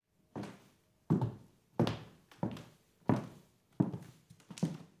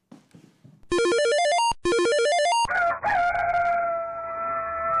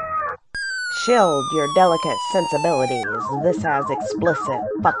Shield your delicate sensibilities. This has explicit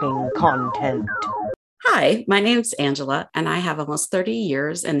fucking content. Hi, my name's Angela, and I have almost 30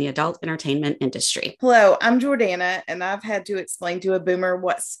 years in the adult entertainment industry. Hello, I'm Jordanna, and I've had to explain to a boomer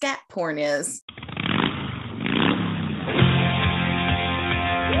what scat porn is.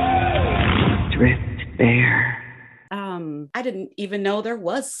 Drift bear. I didn't even know there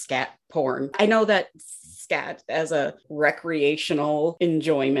was scat porn. I know that scat as a recreational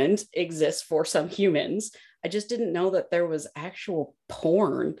enjoyment exists for some humans. I just didn't know that there was actual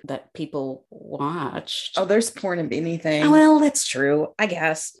porn that people watched. Oh, there's porn of anything. Oh, well, that's true. I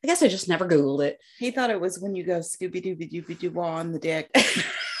guess I just never Googled it. He thought it was when you go Scooby-Dooby-Dooby-Doo on the dick.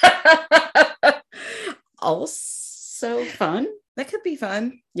 Also fun. That could be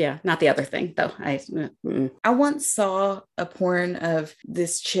fun. Yeah, not the other thing, though. I once saw a porn of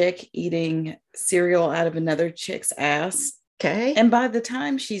this chick eating cereal out of another chick's ass. Okay. And by the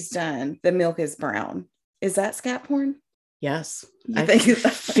time she's done, the milk is brown. Is that scat porn? Yes. You think I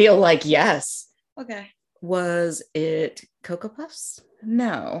feel like yes. Okay. Was it Cocoa Puffs?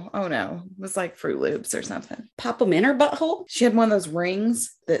 No. Oh, no. It was like Fruit Loops or something. Pop them in her butthole? She had one of those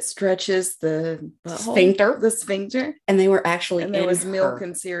rings that stretches the butthole. Sphincter? The sphincter. And they were actually And there was milk her.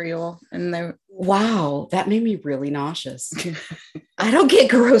 and cereal. And they Wow, that made me really nauseous. I don't get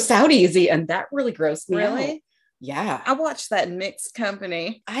grossed out easy, and that really grossed me out. Really? Yeah. I watched that in mixed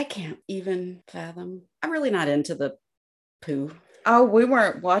company. I can't even fathom. I'm really not into the poo. Oh, we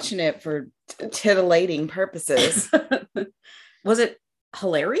weren't watching it for titillating purposes. Was it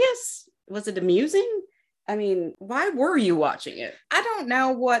hilarious? Was it amusing? I mean, why were you watching it? I don't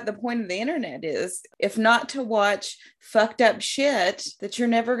know what the point of the internet is, if not to watch fucked up shit that you're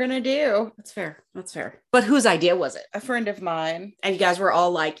never going to do. That's fair. That's fair. But whose idea was it? A friend of mine. And you guys were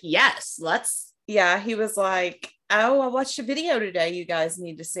all like, yes, let's. Yeah, he was like, oh, I watched a video today you guys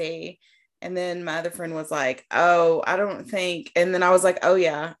need to see. And then my other friend was like, oh, I don't think. And then I was like, oh,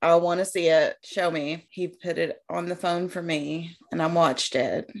 yeah, I want to see it. Show me. He put it on the phone for me and I watched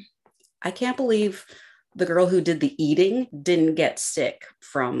it. I can't believe the girl who did the eating didn't get sick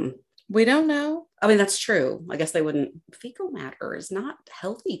from. We don't know. I mean, that's true. I guess they wouldn't. Fecal matter is not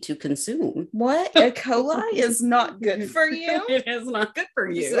healthy to consume. What? E. coli is not good for you? It is not good for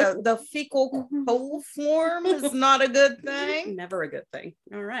you. So the fecal coliform is not a good thing? Never a good thing.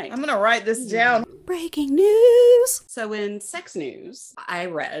 All right. I'm going to write this down. Breaking news. So in sex news, I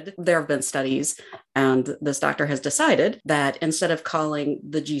read there have been studies, and this doctor has decided that instead of calling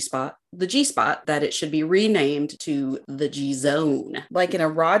the G-spot, that it should be renamed to the G-zone. Like an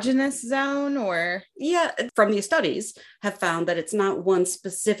erogenous zone or? Yeah, from these studies have found that it's not one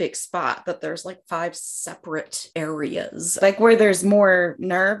specific spot, that there's like 5 separate areas. Like where there's more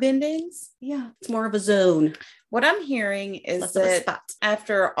nerve endings? Yeah, it's more of a zone. What I'm hearing is Less of a that spot.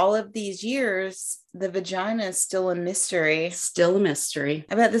 after all of these years, the vagina is still a mystery. Still a mystery.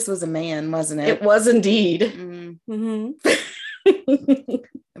 I bet this was a man, wasn't it? It was indeed. Mm.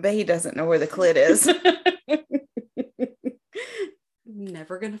 I bet he doesn't know where the clit is.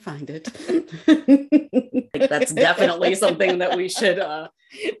 Never gonna find it. Like, that's definitely something that we should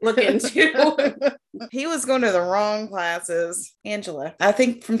look into. He was going to the wrong classes. Angela, I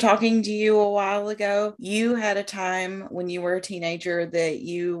think from talking to you a while ago, you had a time when you were a teenager that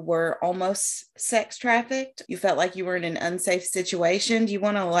you were almost sex trafficked. You felt like you were in an unsafe situation. Do you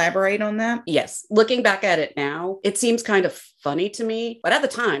want to elaborate on that? Yes. Looking back at it now, it seems kind of funny to me, but at the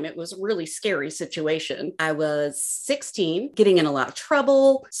time it was a really scary situation. I was 16, getting in a lot of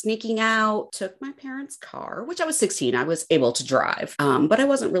trouble, sneaking out, took my parents' car, which I was 16. I was able to drive, but I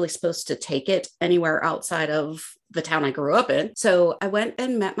wasn't really supposed to take it anywhere outside of the town I grew up in. So I went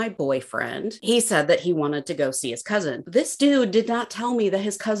and met my boyfriend. He said that he wanted to go see his cousin. This dude did not tell me that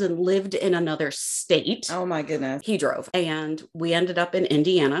his cousin lived in another state. Oh my goodness. He drove, and we ended up in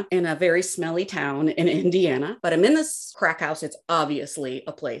Indiana, in a very smelly town in Indiana. But I'm in this crack house. It's obviously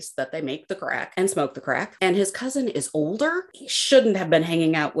a place that they make the crack and smoke the crack. And his cousin is older. He shouldn't have been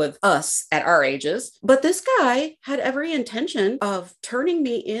hanging out with us at our ages. But this guy had every intention of turning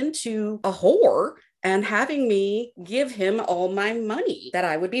me into a whore and having me give him all my money that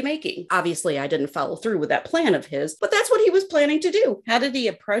I would be making. Obviously, I didn't follow through with that plan of his, but that's what he was planning to do. How did he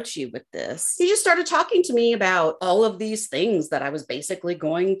approach you with this? He just started talking to me about all of these things that I was basically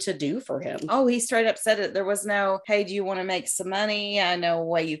going to do for him. Oh, he straight up said it. There was no, hey, do you want to make some money? I know a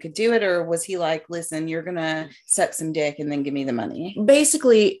way you could do it. Or was he like, listen, you're going to suck some dick and then give me the money?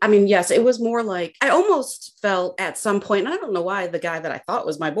 Basically, I mean, yes, it was more like, I almost felt at some point, and I don't know why the guy that I thought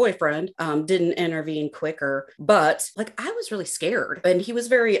was my boyfriend didn't intervene intervene quicker. But like, I was really scared, and he was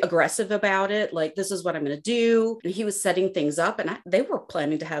very aggressive about it. Like, this is what I'm going to do. And he was setting things up, and they were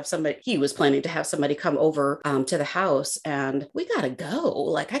planning to have somebody, he was planning to have somebody come over to the house, and we got to go.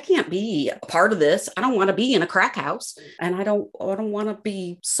 Like, I can't be a part of this. I don't want to be in a crack house, and I don't want to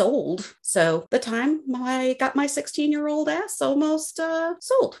be sold. So the time I got my 16-year-old ass almost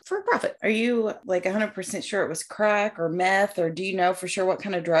sold for a profit. Are you like 100% sure it was crack or meth, or do you know for sure what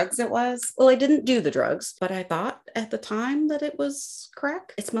kind of drugs it was? Well, I didn't do the drugs, but I thought at the time that it was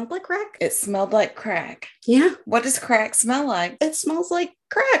crack. It smelled like crack. It smelled like crack. Yeah. What does crack smell like? It smells like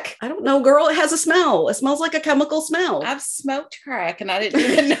crack. I don't know, girl. It has a smell. It smells like a chemical smell. I've smoked crack and I didn't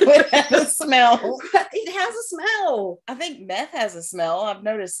even know it had a smell. It has a smell. I think meth has a smell. I've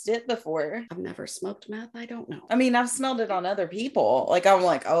noticed it before. I've never smoked meth. I don't know. I mean, I've smelled it on other people. Like, I'm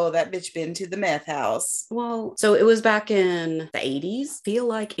like, oh, that bitch been to the meth house. Well, so it was back in the 80s. Feel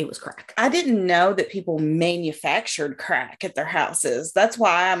like it was crack. I didn't know that people manufactured crack at their houses. That's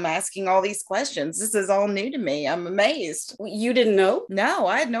why I'm asking all these questions. This is all new to me. I'm amazed. You didn't know? No,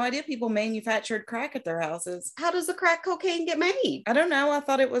 I had no idea people manufactured crack at their houses. How does the crack cocaine get made? I don't know. I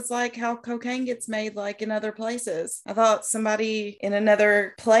thought it was like how cocaine gets made, like in other places. I thought somebody in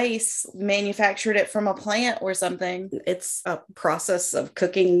another place manufactured it from a plant or something. It's a process of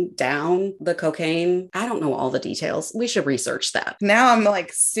cooking down the cocaine. I don't know all the details. We should research that. Now I'm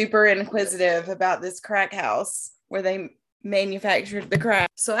like super inquisitive about this crack house where they manufactured the crack.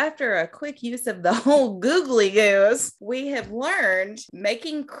 So after a quick use of the whole googly goos, we have learned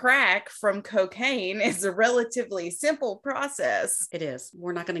making crack from cocaine is a relatively simple process. It is.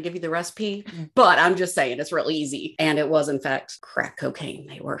 We're not going to give you the recipe, but I'm just saying it's real easy. And it was in fact crack cocaine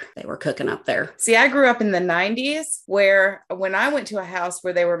they were cooking up there. See, I grew up in the 90s where when I went to a house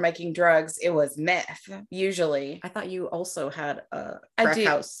where they were making drugs, it was meth usually. I thought you also had a crack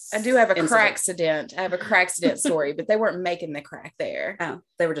house. I do have a incident. cracksident. I have a cracksident story, but they weren't making the crack there. Oh,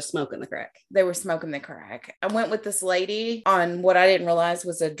 they were just smoking the crack. They were smoking the crack. I went with this lady on what I didn't realize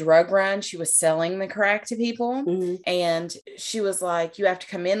was a drug run. She was selling the crack to people. Mm-hmm. And she was like, you have to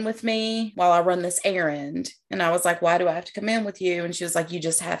come in with me while I run this errand. And I was like, why do I have to come in with you? And she was like, you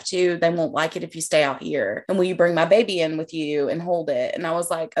just have to. They won't like it if you stay out here. And will you bring my baby in with you and hold it? And I was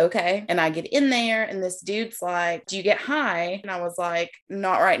like, okay. And I get in there and this dude's like, do you get high? And I was like,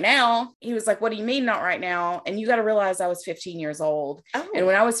 not right now. He was like, what do you mean not right now? And you got to realize I was 15 years old. Oh. And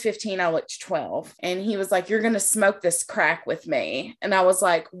when I was 15, I looked 12. And he was like, you're going to smoke this crack with me. And I was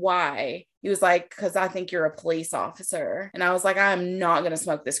like, why? He was like, because I think you're a police officer. And I was like, I'm not going to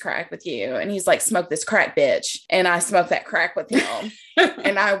smoke this crack with you. And he's like, smoke this crack, bitch. And I smoked that crack with him.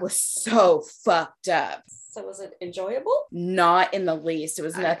 And I was so fucked up. So was it enjoyable? Not in the least. It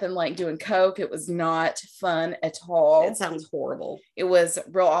was nothing like doing coke. It was not fun at all. It sounds horrible. It was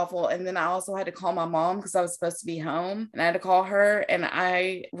real awful. And then I also had to call my mom because I was supposed to be home. And I had to call her. And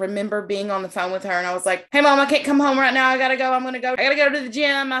I remember being on the phone with her. And I was like, hey, Mom, I can't come home right now. I got to go. I got to go to the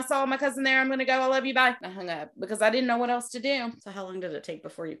gym. I saw my cousin there. I'm going to go. I love you. Bye. And I hung up because I didn't know what else to do. So how long did it take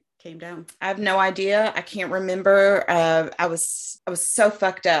before you came down? I have no idea. I can't remember. I was so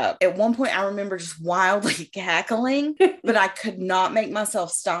fucked up. At one point, I remember just wildly cackling, but I could not make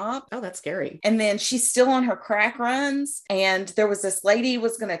myself stop. Oh, that's scary. And then she's still on her crack runs. And there was this lady who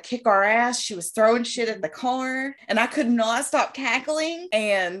was going to kick our ass. She was throwing shit at the car and I could not stop cackling.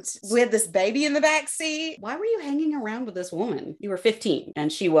 And we had this baby in the back seat. Why were you hanging around with this woman? You were 15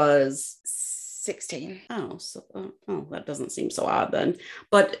 and she was 16. Oh, so that doesn't seem so odd then.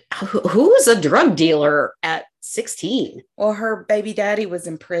 But who is a drug dealer at 16? Well, her baby daddy was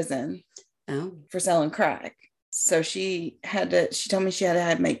in prison for selling crack. So she told me she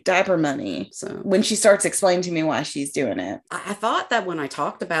had to make diaper money. So when she starts explaining to me why she's doing it. I thought that when I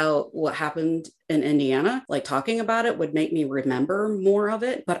talked about what happened in Indiana, like talking about it would make me remember more of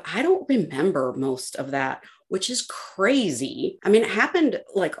it, but I don't remember most of that, which is crazy. I mean, it happened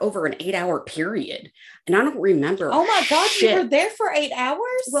like over an 8-hour period and I don't remember. Oh my God, shit. You were there for 8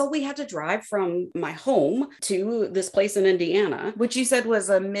 hours? Well, we had to drive from my home to this place in Indiana. Which you said was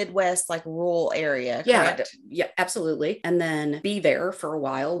a Midwest, like rural area, correct? Yeah, absolutely. And then be there for a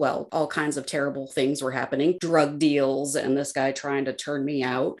while. Well, all kinds of terrible things were happening. Drug deals and this guy trying to turn me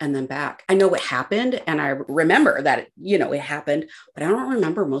out and then back. I know it happened and I remember that, it happened, but I don't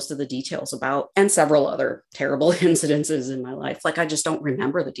remember most of the details about and several other terrible incidences in my life. Like I just don't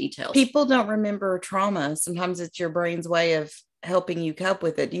remember the details. People don't remember trauma. Sometimes it's your brain's way of helping you cope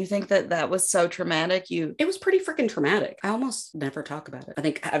with it? Do you think that that was so traumatic? It was pretty freaking traumatic. I almost never talk about it. I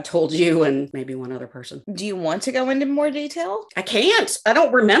think I've told you and maybe one other person. Do you want to go into more detail? I can't. I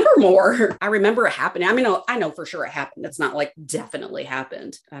don't remember more. I remember it happening. I mean, I know for sure it happened. It's not like definitely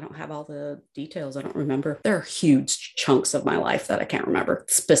happened. I don't have all the details. I don't remember. There are huge chunks of my life that I can't remember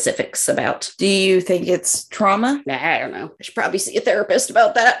specifics about. Do you think it's trauma? Nah, I don't know. I should probably see a therapist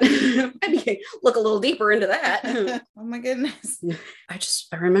about that. Maybe look a little deeper into that. Oh my goodness. I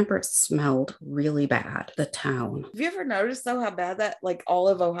remember it smelled really bad, the town. Have you ever noticed though how bad that like all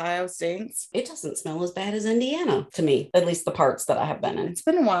of Ohio stinks? It doesn't smell as bad as Indiana to me, at least the parts that I have been in. It's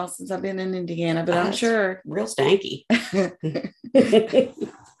been a while since I've been in Indiana, but I'm sure. Real stanky.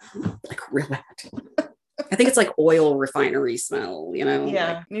 Like real bad. I think it's like oil refinery smell, you know?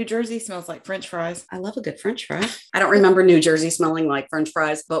 Yeah. Like, New Jersey smells like French fries. I love a good French fry. I don't remember New Jersey smelling like French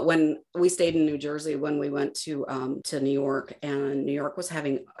fries, but when we stayed in New Jersey, when we went to New York, and New York was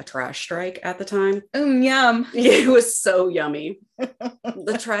having a trash strike at the time. Yum. It was so yummy.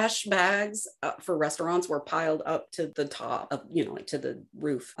 The trash bags for restaurants were piled up to the top of, like to the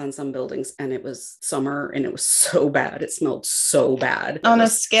roof on some buildings. And it was summer and it was so bad. It smelled so bad. On a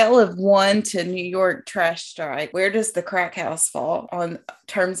scale of 1 to New York trash strike, where does the crack house fall on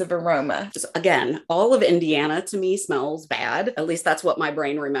terms of aroma? Again, all of Indiana to me smells bad. At least that's what my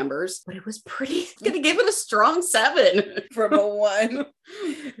brain remembers. But it was pretty, I'm gonna give it a strong 7. From a 1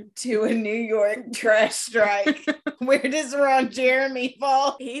 to a New York trash strike. Where does Ron Jeremy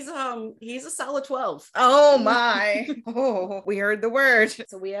fall? He's a solid 12. Oh my. Oh, we heard the word.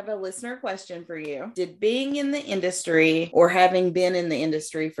 So we have a listener question for you. Did being in the industry or having been in the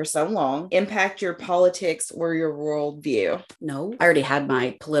industry for so long impact your politics or your worldview? No, I already had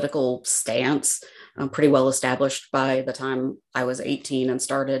my political stance pretty well established by the time I was 18 and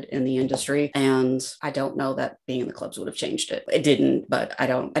started in the industry. And I don't know that being in the clubs would have changed it. It didn't, but I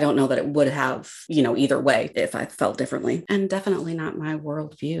don't know that it would have, either way if I felt differently. And definitely not my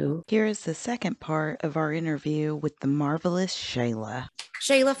worldview. Here is the second part of our interview with the marvelous Shala.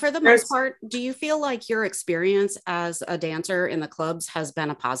 Shayla, for the most part, do you feel like your experience as a dancer in the clubs has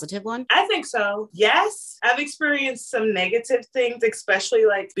been a positive one? I think so. Yes. I've experienced some negative things, especially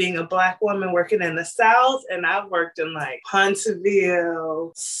like being a Black woman working in the South. And I've worked in like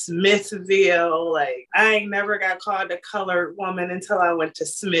Huntsville, Smithville. Like I ain't never got called a colored woman until I went to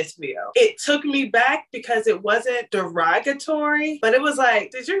Smithville. It took me back because it wasn't derogatory, but it was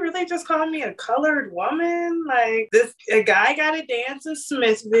like, did you really just call me a colored woman? Like a guy got to dance in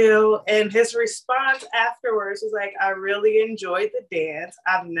Smithville, and his response afterwards was like, I really enjoyed the dance.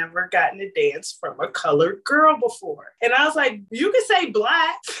 I've never gotten a dance from a colored girl before. And I was like, you can say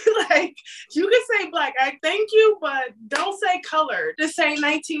Black. Like, you can say Black. I thank you, but don't say colored. Just say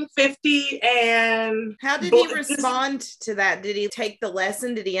 1950. And how did he respond to that? Did he take the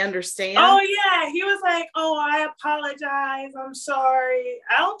lesson? Did he understand? Oh, yeah. He was like, oh, I apologize. I'm sorry.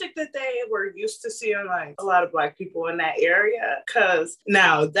 I don't think that they were used to seeing like a lot of Black people in that area, because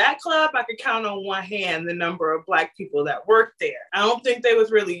now that club, I could count on one hand the number of Black people that worked there. I don't think they was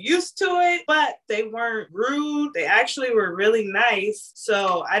really used to it, but they weren't rude. They actually were really nice.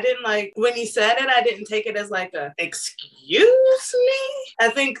 So I didn't like, when he said it, I didn't take it as like a, excuse me? I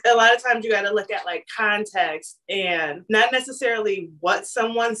think a lot of times you got to look at like context and not necessarily what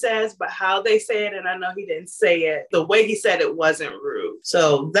someone says, but how they say it. And I know he didn't say it. The way he said it wasn't rude.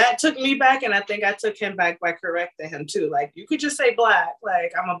 So that took me back. And I think I took him back by correcting him too. Like, you could just say Black.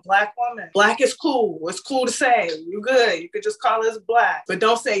 Like, I'm a Black woman. Black is cool. It's cool to say. You good. You could just call us Black, but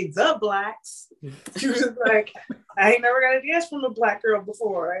don't say the Blacks. She was like, I ain't never got a dance from a Black girl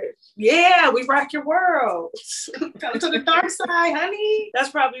before. Right? Yeah, we rock your world. Come to the dark side, honey. That's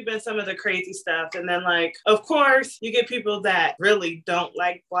probably been some of the crazy stuff. And then like, of course, you get people that really don't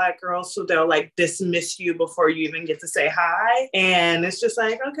like Black girls, so they'll like dismiss you before you even get to say hi. And it's just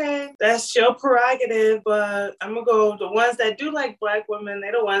like, okay, that's your prerogative, but I'm gonna go, the ones that do like Black women,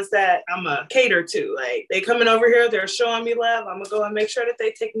 they're the ones that I'm gonna cater to. Like, they coming over here, they're showing me love, I'm gonna go and make sure that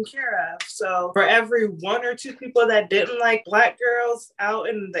they're taken care of. So for every 1 or 2 people that didn't like Black girls out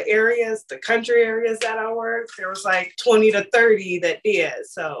in the areas, the country areas that I worked, there was like 20 to 30 that did.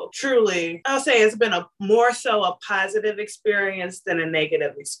 So truly, I'll say it's been a more so a positive experience than a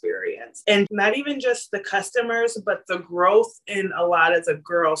negative experience. And not even just the customers, but the growth in a lot of the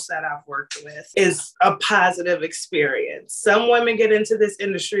girls that I've worked with is a positive experience. Some women get into this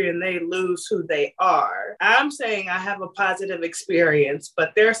industry and they lose who they are. I'm saying I have a positive experience,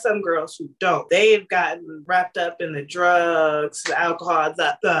 but there are some girls who don't. They've gotten wrapped up up in the drugs, the alcohol,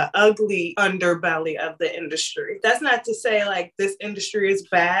 the ugly underbelly of the industry. That's not to say like this industry is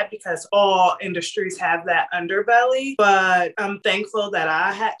bad, because all industries have that underbelly, but I'm thankful that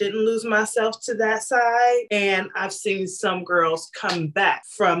I didn't lose myself to that side. And I've seen some girls come back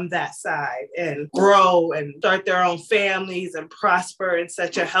from that side and grow and start their own families and prosper in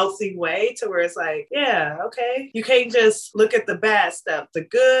such a healthy way, to where it's like, yeah, okay. You can't just look at the bad stuff. The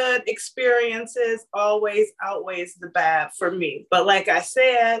good experiences always outweighs the bad for me. But like I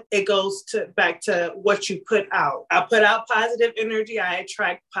said, it goes back to what you put out. I put out positive energy. I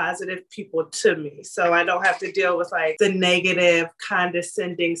attract positive people to me. So I don't have to deal with like the negative,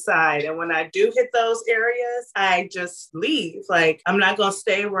 condescending side. And when I do hit those areas, I just leave. Like, I'm not going to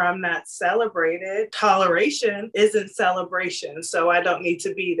stay where I'm not celebrated. Toleration isn't celebration. So I don't need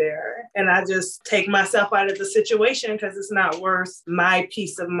to be there. And I just take myself out of the situation because it's not worth my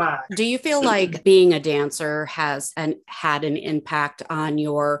peace of mind. Do you feel like being a dancer has had an impact on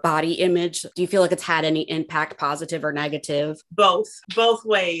your body image? Do you feel like it's had any impact, positive or negative? Both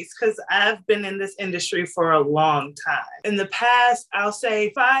ways, because I've been in this industry for a long time. In the past, I'll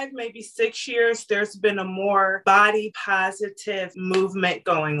say 5, maybe 6 years, there's been a more body positive movement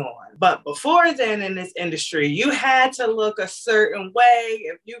going on. But before then in this industry, you had to look a certain way.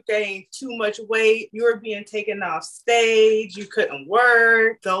 If you gained too much weight, you were being taken off stage. You couldn't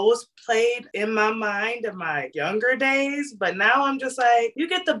work. Those played in my mind in my younger days. But now I'm just like, you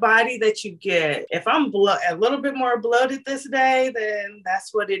get the body that you get. If I'm a little bit more bloated this day, then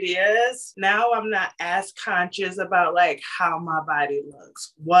that's what it is. Now I'm not as conscious about like how my body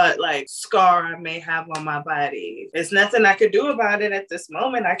looks, what like scar I may have on my body. There's nothing I could do about it at this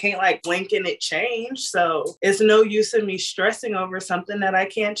moment. I can't like blink and it change. So it's no use in me stressing over something that I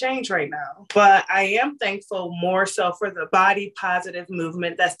can't change right now. But I am thankful more so for the body positive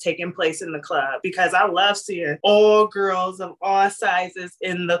movement that's taking place in the club, because I love seeing all girls of all sizes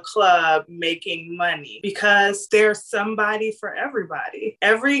in the club making money, because there's somebody for everybody.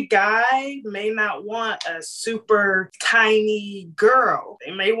 Every guy may not want a super tiny girl.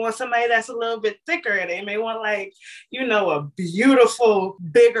 They may want somebody that's a little bit thicker. They may want like, a beautiful,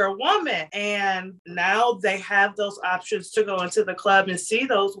 bigger woman. And now they have those options to go into the club and see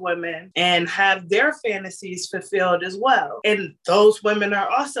those women and have their fantasies fulfilled as well. And those women are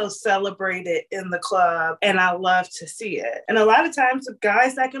also celebrated in the club. And I love to see it. And a lot of times the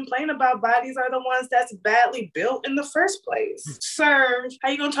guys that complain about bodies are the ones that's badly built in the first place. Sir, how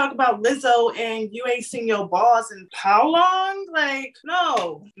you gonna talk about Lizzo and you ain't seen your balls in how long? Like,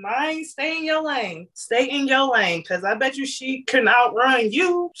 no, mine, stay in your lane. Stay in your lane, because I bet you she can outrun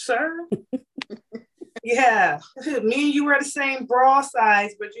you, sir. Yeah, me and you were the same bra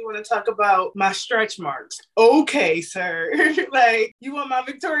size, but you want to talk about my stretch marks. Okay, sir. Like, you want my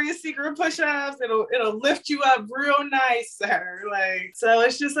Victoria's Secret push-ups? It'll lift you up real nice, sir. Like, so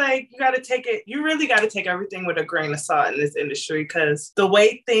it's just like, you really got to take everything with a grain of salt in this industry, because the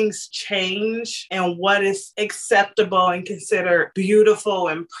way things change and what is acceptable and considered beautiful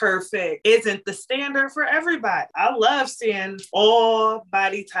and perfect isn't the standard for everybody. I love seeing all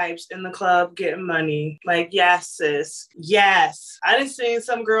body types in the club getting money. Like, yes, sis. Yes. I done seen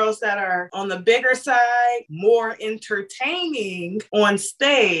some girls that are on the bigger side, more entertaining on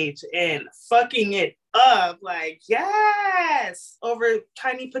stage and fucking it up. Like, yes, over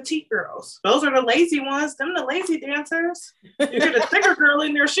tiny petite girls. Those are the lazy ones. Them the lazy dancers. You get a thicker girl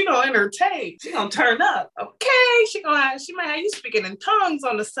in there, she gonna entertain. She gonna turn up. Okay, she might have you speaking in tongues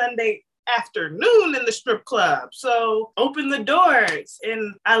on a Sunday afternoon in the strip club. So open the doors.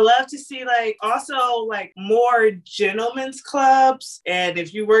 And I love to see also more gentlemen's clubs. And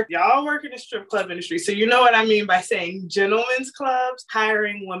if y'all work in the strip club industry, so you know what I mean by saying gentlemen's clubs,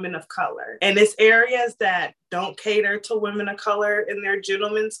 hiring women of color. And it's areas that don't cater to women of color in their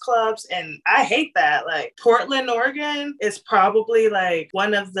gentlemen's clubs. And I hate that. Like, Portland, Oregon is probably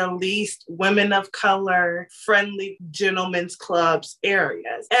one of the least women of color friendly gentlemen's clubs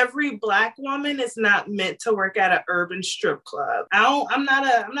areas. Every Black woman is not meant to work at an urban strip club. I'm not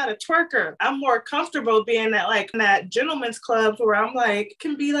a twerker. I'm more comfortable being at gentlemen's clubs where I'm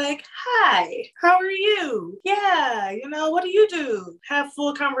can be hi, how are you? Yeah, what do you do? Have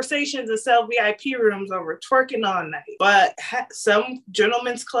full conversations and sell VIP rooms over twerking all night. But some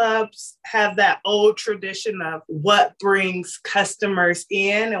gentlemen's clubs have that old tradition of what brings customers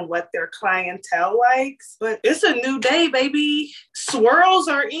in and what their clientele likes. But it's a new day, baby. Swirls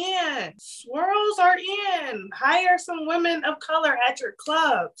are in. Swirls are in. Hire some women of color at your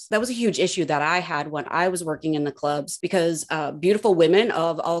clubs. That was a huge issue that I had when I was working in the clubs, because beautiful women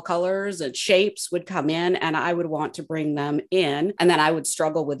of all colors and shapes would come in and I would want to bring them in. And then I would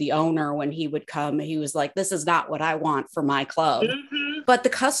struggle with the owner when he would come. He was like, this this is not what I want for my club. Mm-hmm. But the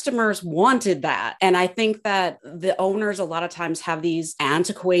customers wanted that. And I think that the owners a lot of times have these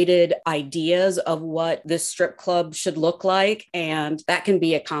antiquated ideas of what this strip club should look like. And that can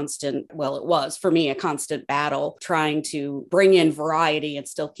be a constant, well, it was for me, a constant battle trying to bring in variety and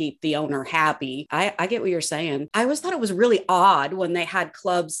still keep the owner happy. I get what you're saying. I always thought it was really odd when they had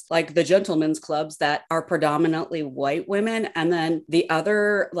clubs like the gentlemen's clubs that are predominantly white women, and then the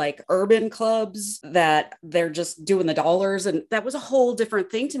other like urban clubs that they're just doing the dollars. And that was a whole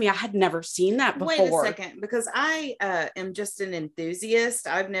different thing to me. I had never seen that before. Wait a second, because I am just an enthusiast.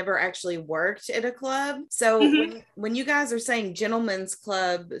 I've never actually worked at a club. So when you guys are saying gentlemen's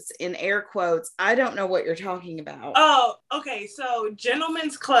clubs in air quotes, I don't know what you're talking about. Oh, okay. So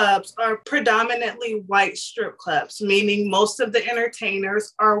gentlemen's clubs are predominantly white strip clubs, meaning most of the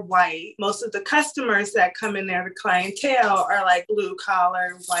entertainers are white. Most of the customers that come in there, the clientele, are like blue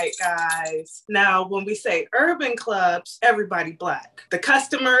collar white guys. Now, when we say urban clubs, everybody black. The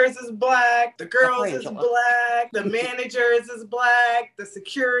customers is black, the girls is black, the managers is black, the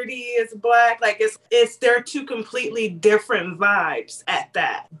security is black. Like they're two completely different vibes at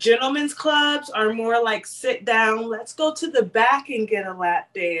that. Gentlemen's clubs are more like sit down, let's go to the back and get a lap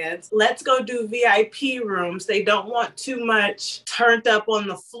dance. Let's go do VIP rooms. They don't want too much turned up on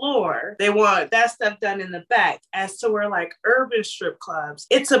the floor. They want that stuff done in the back. As to where like urban strip clubs,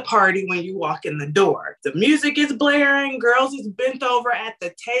 it's a party when you walk in the door. The music is blaring, girls is bent over at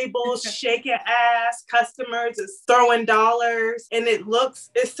the tables, shaking ass, customers is throwing dollars. And it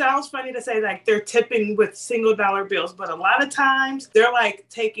sounds funny to say like they're tipping with single dollar bills, but a lot of times they're like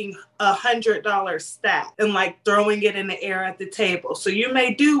taking $100 stack and like throwing it in the air at the table. So you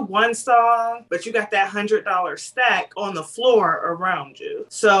may do one song, but you got that $100 stack on the floor around you.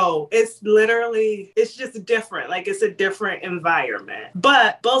 So it's just different. Like it's a different environment,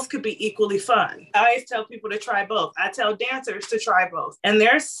 but both could be equally fun. I always tell people to try both. I tell dancers to try both. And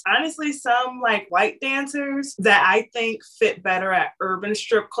there's honestly some like white dancers that I think fit better at urban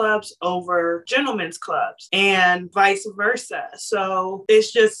strip clubs over gentlemen's clubs and vice versa. So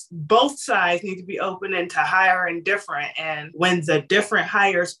it's just both sides need to be open into hiring different. And when the different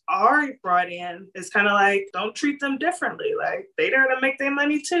hires are brought in, it's kind of like, don't treat them differently. Like they're there to make their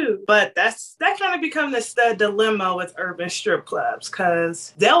money too. But that kind of become the dilemma with urban strip clubs,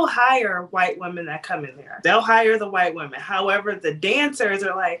 because they'll hire white women that come in there. They'll hire the white women. However, the dancers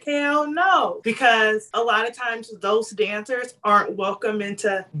are like, hell no, because a lot of times those dancers aren't welcome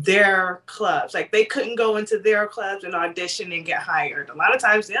into their clubs. Like they couldn't go into their clubs and audition and get hired. A lot of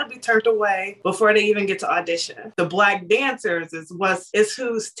times they'll be turned away before they even get to audition. The black dancers is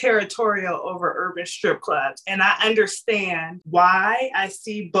who's territorial over urban strip clubs. And I understand why. I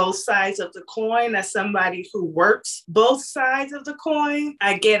see both sides of the coin as somebody who works both sides of the coin.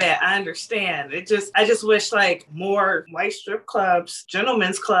 I get it. I understand. I just wish like more white strip clubs,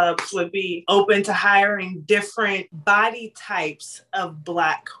 gentlemen's clubs would be open to hiring different body types of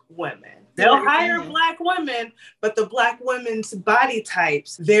black women. They'll hire black women, but the black women's body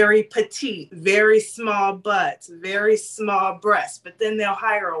types, very petite, very small butts, very small breasts. But then they'll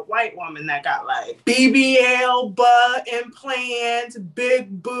hire a white woman that got like BBL, butt implants,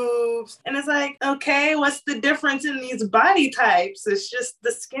 big boobs. And it's like, okay, what's the difference in these body types? It's just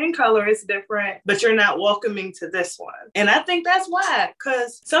the skin color is different, but you're not welcoming to this one. And I think that's why,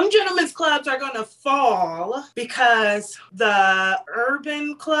 because some gentlemen's clubs are going to fall because the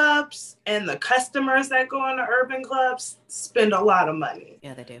urban clubs and the customers that go into urban clubs spend a lot of money.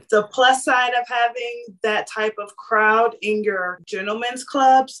 Yeah, they do. The plus side of having that type of crowd in your gentlemen's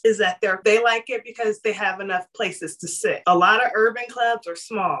clubs is that they like it because they have enough places to sit. A lot of urban clubs are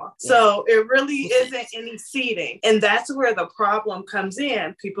small. Yeah. So it really isn't any seating. And that's where the problem comes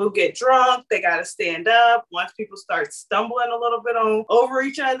in. People get drunk, they got to stand up. Once people start stumbling a little bit over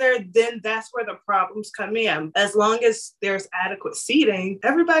each other, then that's where the problems come in. As long as there's adequate seating,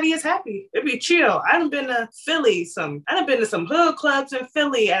 everybody is happy. It'd be chill. I done been to Philly, I've been to some hood clubs in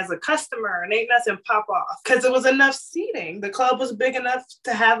Philly as a customer, and ain't nothing pop off because it was enough seating. The club was big enough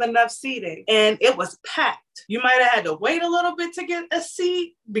to have enough seating, and it was packed. You might have had to wait a little bit to get a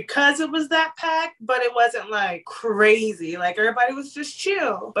seat because it was that packed, but it wasn't like crazy. Like everybody was just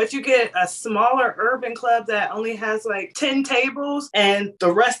chill. But you get a smaller urban club that only has like 10 tables and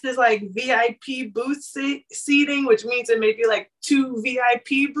the rest is like VIP booth seating, which means it may be like 2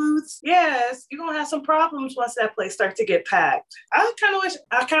 VIP booths. Yes, you're going to have some problems once that place starts to get packed. I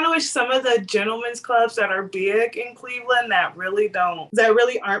kind of wish some of the gentlemen's clubs that are big in Cleveland that really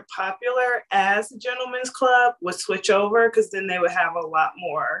aren't popular as a gentlemen's club would switch over, because then they would have a lot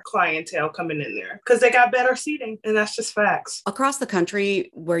more clientele coming in there because they got better seating, and that's just facts. Across the country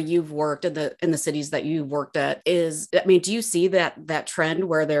where you've worked, in the cities that you've worked at, do you see that trend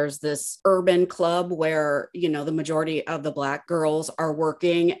where there's this urban club where, the majority of the Black girls are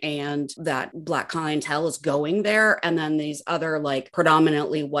working and that Black clientele is going there, and then these other like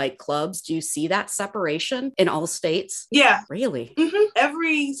predominantly white clubs? Do you see that separation in all states? Yeah. Really? Mm-hmm.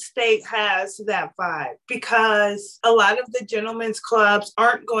 Every state has that vibe, because a lot of the gentlemen's clubs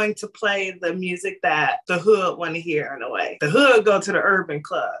aren't going to play the music that the hood want to hear. In a way, the hood go to the urban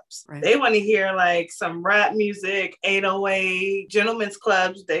clubs. Right. They want to hear like some rap music, 808. Gentlemen's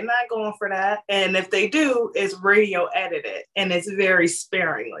clubs, they're not going for that. And if they do, it's radio edited, and it's very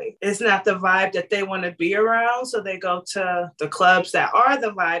sparingly. It's not the vibe that they want to be around, so they go to the clubs that are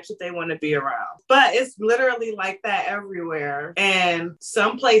the vibes that they want to be around. But it's literally like that everywhere. And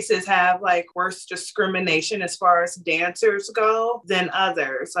some places have like worse discrimination as far as dancers go than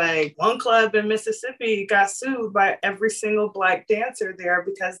others. Like one club in Mississippi got sued by every single Black dancer there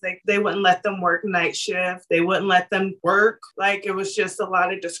because they wouldn't let them work night shift. They wouldn't let them work. Like, it was just a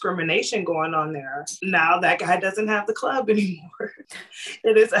lot of discrimination going on there. Now that guy doesn't have the club anymore.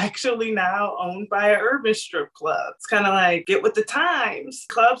 It is actually now owned by an urban strip club. It's kind of like, get with the times.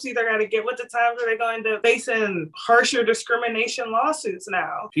 Clubs either got to get with the times or they're going to facing harsher discrimination lawsuits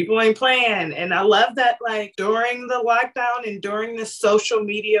now. People ain't playing. And I love that, like, during the lockdown and during the social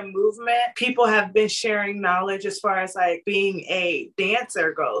media movement, people have been sharing knowledge as far as like being a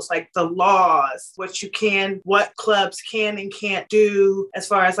dancer goes, like the laws, what clubs can and can't do as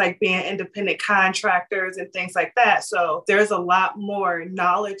far as like being independent contractors and things like that. So there's a lot more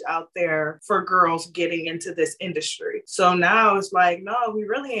knowledge out there for girls getting into this industry. So now it's like, no, we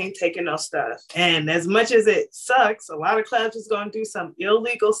really ain't taking no stuff. And as much as it sucks, a lot of clubs is going to do some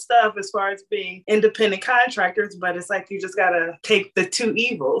illegal stuff as far as being independent contractors, but it's like, you just got to take the two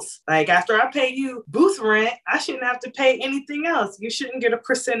evils. Like, after I pay you booth rent, I shouldn't have to pay anything else. You shouldn't get a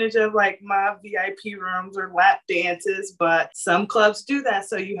percentage of like my VIP rooms or lap dances, but some clubs do that.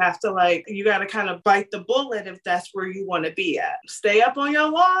 So you have to you got to kind of bite the bullet if that's where you want to be at. Stay up on your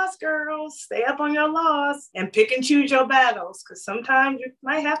laws, girls. Stay up on your laws and pick and choose your battles, because sometimes you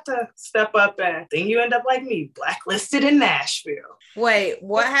might have to step up, and then you end up like me, blacklisted in Nashville. Wait,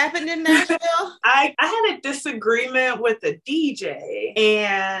 what happened in Nashville? I had a disagreement with the DJ,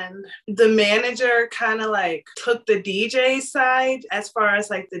 and the manager kind of like took the DJ side as far as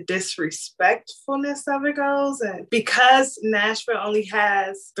like the disrespectfulness of it goes. And because Nashville only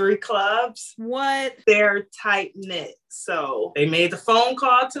has 3 clubs, they're tight knit. So they made the phone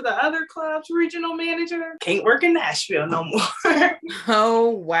call to the other club's regional manager. Can't work in Nashville no more. Oh,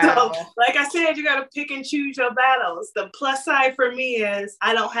 wow. So, like I said, you got to pick and choose your battles. The plus side for me is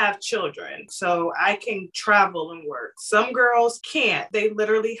I don't have children, so I can travel and work. Some girls can't. They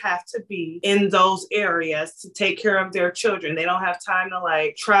literally have to be in those areas to take care of their children. They don't have time to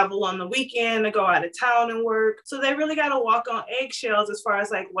like travel on the weekend to go out of town and work. So they really got to walk on eggshells as far as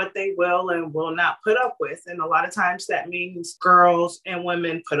like what they will and will not put up with. And a lot of times that means girls and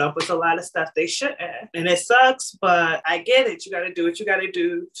women put up with a lot of stuff they shouldn't. And it sucks, but I get it. You got to do what you got to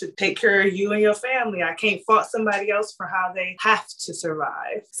do to take care of you and your family. I can't fault somebody else for how they have to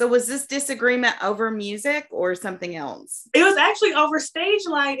survive. So was this disagreement over music or something else? It was actually over stage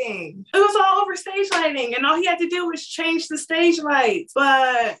lighting. It was all over stage lighting, and all he had to do was change the stage lights.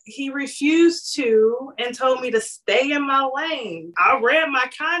 But he refused to and told me to stay in my lane. I read my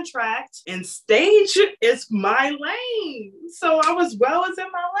contract, and stage is my lane. So I was in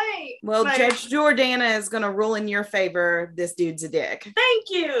my lane. Well, like, Judge Jordanna is going to rule in your favor. This dude's a dick. Thank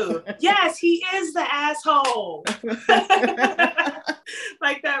you. Yes, he is the asshole.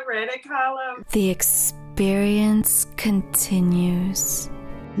 Like that Reddit column. The experience continues.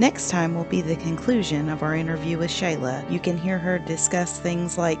 Next time will be the conclusion of our interview with Shala. You can hear her discuss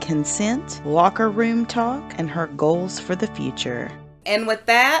things like consent, locker room talk, and her goals for the future. And with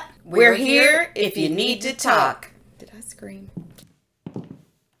that, we're here if you need to talk. Did I scream?